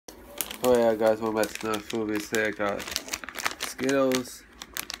Yeah, guys, welcome back to another food. Today I got Skittles,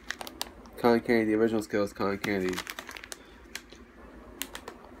 cotton candy, the original Skittles cotton candy.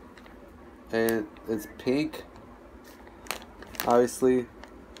 And it's pink, obviously.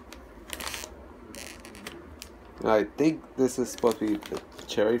 And I think this is supposed to be the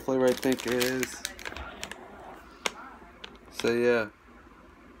cherry flavor, I think it is. So yeah.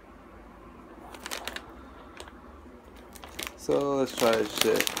 So let's try this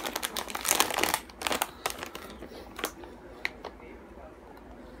shit.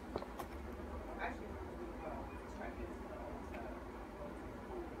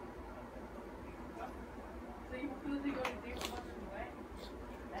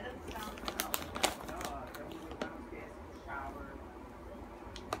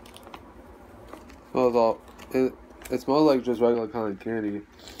 It smells like just regular cotton candy.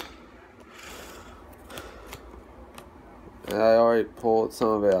 And I already pulled some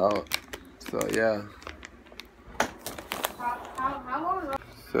of it out. So yeah.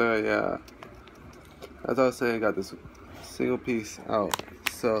 So yeah. As I was saying, I got this single piece out.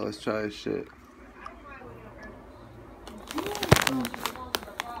 So let's try this shit.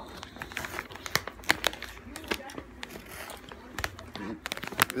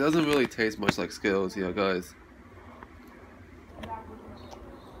 It doesn't really taste much like Skittles, you know, guys.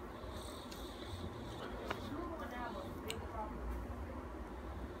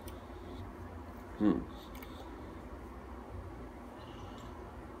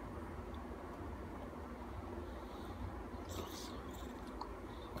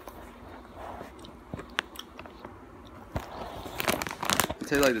 It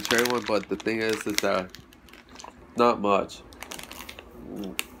tastes like the cherry one, but the thing is not much.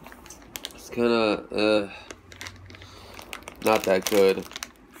 It's kinda not that good.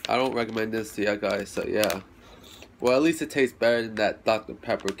 I don't recommend this to you guys, so yeah. Well, at least it tastes better than that Dr.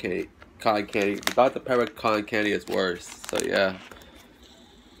 Pepper cotton candy. The Dr. Pepper cotton candy is worse, so yeah.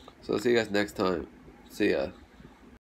 So see you guys next time. See ya.